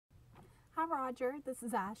Hi Roger, this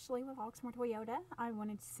is Ashley with Oxmoor Toyota. I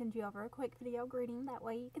wanted to send you over a quick video greeting, that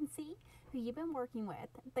way you can see who you've been working with.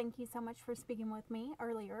 Thank you so much for speaking with me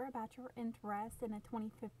earlier about your interest in a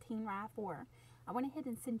 2015 Rav4. I went ahead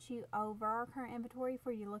and sent you over our current inventory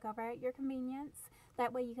for you to look over at your convenience.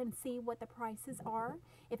 That way you can see what the prices are.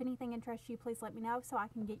 If anything interests you, please let me know so I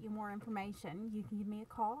can get you more information. You can give me a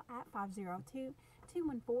call at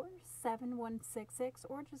 502-214-7166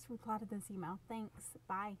 or just reply to this email. Thanks.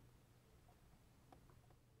 Bye.